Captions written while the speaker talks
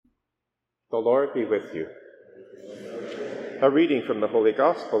The Lord be with you. A reading from the Holy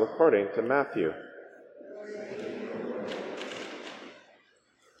Gospel according to Matthew.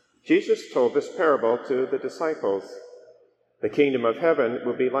 Jesus told this parable to the disciples. The kingdom of heaven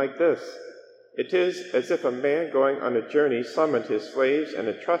will be like this. It is as if a man going on a journey summoned his slaves and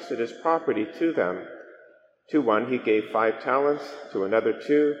entrusted his property to them. To one he gave 5 talents, to another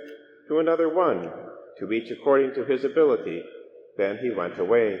 2, to another 1, to each according to his ability. Then he went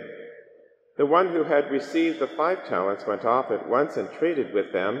away. The one who had received the 5 talents went off at once and traded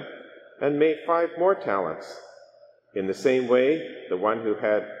with them, and made 5 more talents. In the same way, the one who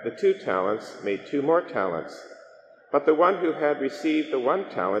had the 2 talents made 2 more talents. But the one who had received the 1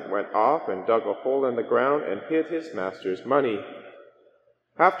 talent went off and dug a hole in the ground and hid his master's money.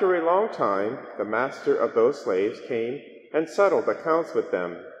 After a long time, the master of those slaves came and settled accounts with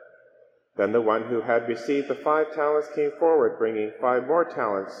them. Then the one who had received the 5 talents came forward, bringing 5 more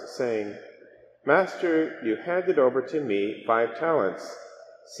talents, saying, Master, you handed over to me 5 talents.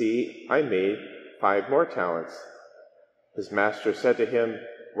 See, I made 5 more talents. His master said to him,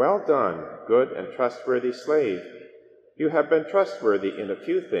 Well done, good and trustworthy slave. You have been trustworthy in a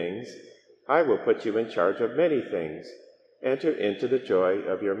few things. I will put you in charge of many things. Enter into the joy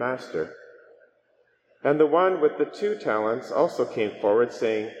of your master. And the one with the 2 talents also came forward,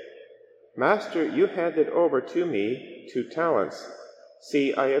 saying, Master, you handed over to me 2 talents.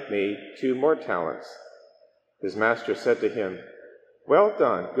 See, I have made 2 more talents. His master said to him, Well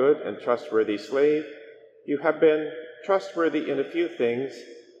done, good and trustworthy slave. You have been trustworthy in a few things.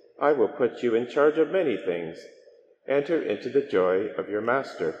 I will put you in charge of many things. Enter into the joy of your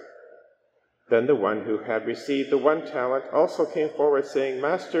master. Then the one who had received the 1 talent also came forward, saying,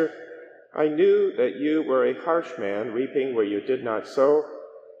 Master, I knew that you were a harsh man, reaping where you did not sow,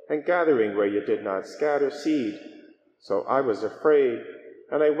 and gathering where you did not scatter seed. So I was afraid,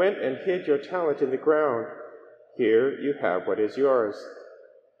 and I went and hid your talent in the ground. Here you have what is yours.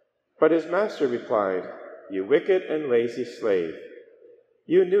 But his master replied, You wicked and lazy slave.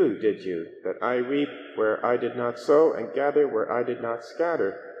 You knew, did you, that I reap where I did not sow and gather where I did not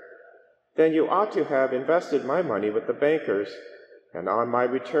scatter? Then you ought to have invested my money with the bankers, and on my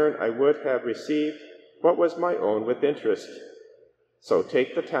return I would have received what was my own with interest. So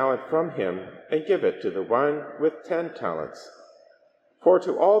take the talent from him and give it to the one with 10 talents. For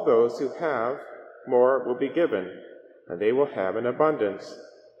to all those who have, more will be given, and they will have an abundance.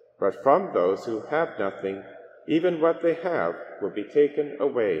 But from those who have nothing, even what they have will be taken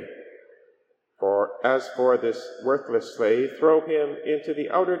away. For as for this worthless slave, throw him into the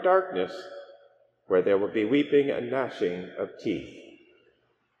outer darkness, where there will be weeping and gnashing of teeth.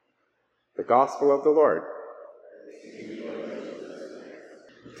 The Gospel of the Lord.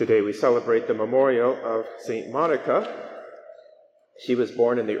 Today we celebrate the memorial of St. Monica. She was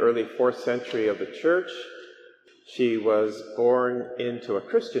born in the early 4th century of the Church. She was born into a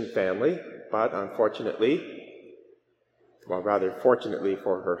Christian family, but fortunately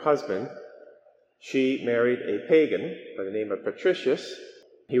for her husband, she married a pagan by the name of Patricius.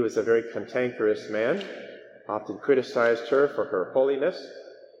 He was a very cantankerous man, often criticized her for her holiness,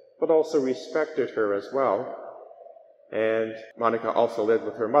 but also respected her as well. And Monica also lived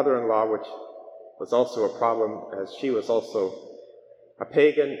with her mother-in-law, which was also a problem, as she was also a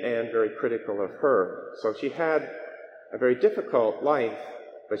pagan and very critical of her. So she had a very difficult life,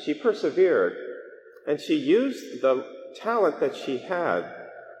 but she persevered, and she used the talent that she had.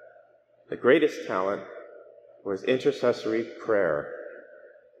 The greatest talent was intercessory prayer.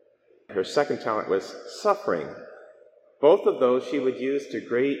 Her 2nd talent was suffering. Both of those she would use to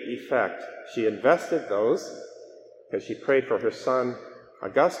great effect. She invested those because she prayed for her son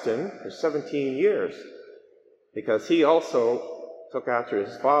Augustine for 17 years, because he also took after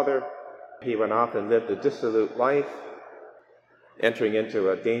his father. He went off and lived a dissolute life, entering into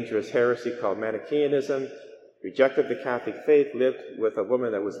a dangerous heresy called Manichaeanism, rejected the Catholic faith, lived with a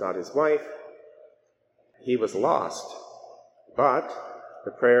woman that was not his wife. He was lost, but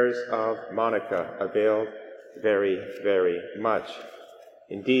the prayers of Monica availed very, very much.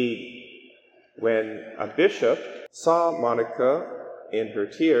 Indeed, when a bishop saw Monica in her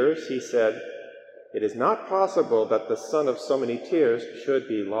tears, he said, It is not possible that the son of so many tears should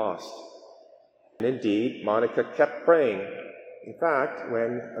be lost. And indeed, Monica kept praying. In fact,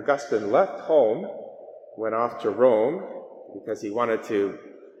 when Augustine left home, went off to Rome, because he wanted to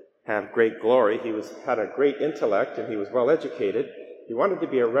have great glory, had a great intellect and he was well educated. He wanted to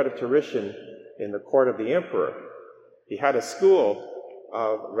be a rhetorician in the court of the emperor. He had a school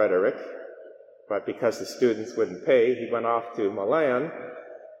of rhetoric, but because the students wouldn't pay, he went off to Milan,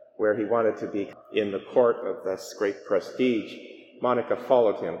 where he wanted to be in the court of this great prestige. Monica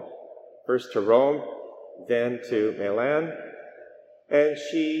followed him. first to Rome, then to Milan. And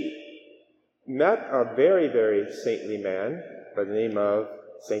she met a very, very saintly man by the name of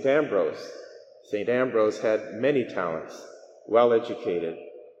St. Ambrose. St. Ambrose had many talents, well-educated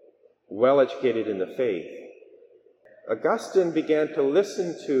in the faith. Augustine began to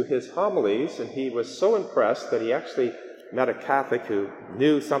listen to his homilies, and he was so impressed that he actually met a Catholic who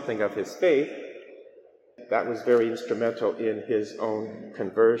knew something of his faith. That was very instrumental in his own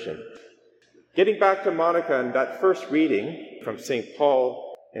conversion. Getting back to Monica and that first reading from St.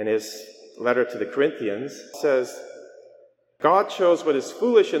 Paul in his letter to the Corinthians says, God chose what is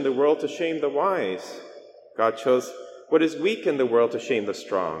foolish in the world to shame the wise. God chose what is weak in the world to shame the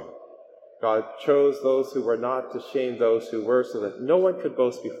strong. God chose those who were not to shame those who were, so that no one could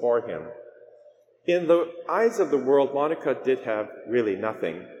boast before him. In the eyes of the world, Monica did have really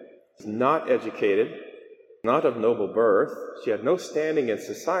nothing. She was not educated, not of noble birth. She had no standing in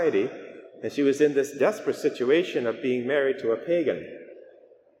society, and she was in this desperate situation of being married to a pagan.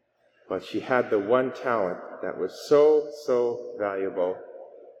 But she had the one talent that was so valuable,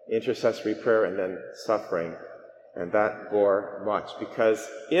 intercessory prayer and then suffering. And that bore much, because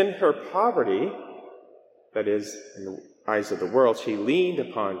in her poverty, that is, in the eyes of the world, she leaned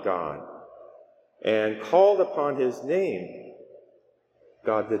upon God and called upon his name.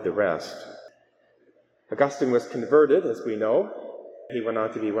 God did the rest. Augustine was converted, as we know. He went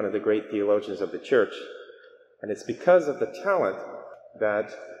on to be one of the great theologians of the church. And it's because of the talent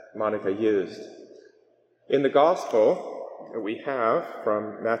that Monica used. In the gospel we have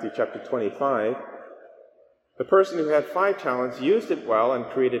from Matthew chapter 25, the person who had 5 talents used it well and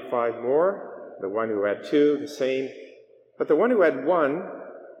created 5 more. The one who had 2, the same. But the one who had 1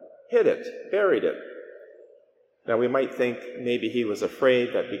 hid it, buried it. Now we might think maybe he was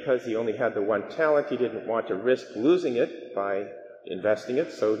afraid that because he only had the 1 talent, he didn't want to risk losing it by investing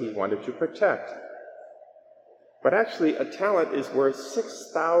it, so he wanted to protect. But actually, a talent is worth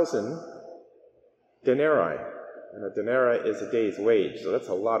 6,000 denarii. And a denarii is a day's wage, so that's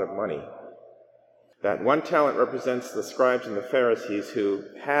a lot of money. That 1 talent represents the scribes and the Pharisees who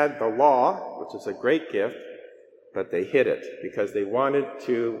had the law, which is a great gift, but they hid it because they wanted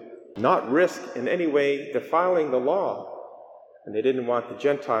to not risk in any way defiling the law. And they didn't want the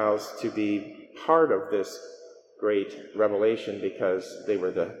Gentiles to be part of this great revelation because they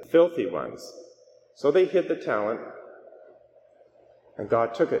were the filthy ones. So they hid the talent, and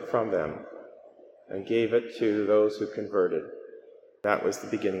God took it from them and gave it to those who converted. That was the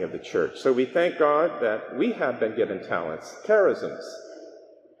beginning of the church. So we thank God that we have been given talents, charisms.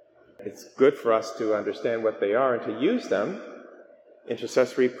 It's good for us to understand what they are and to use them.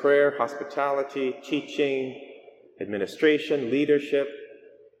 Intercessory prayer, hospitality, teaching, administration, leadership,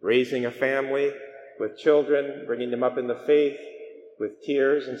 raising a family with children, bringing them up in the faith, with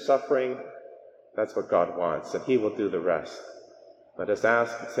tears and suffering. That's what God wants, and he will do the rest. Let us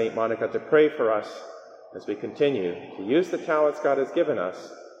ask St. Monica to pray for us as we continue to use the talents God has given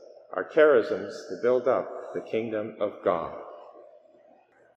us, our charisms, to build up the kingdom of God.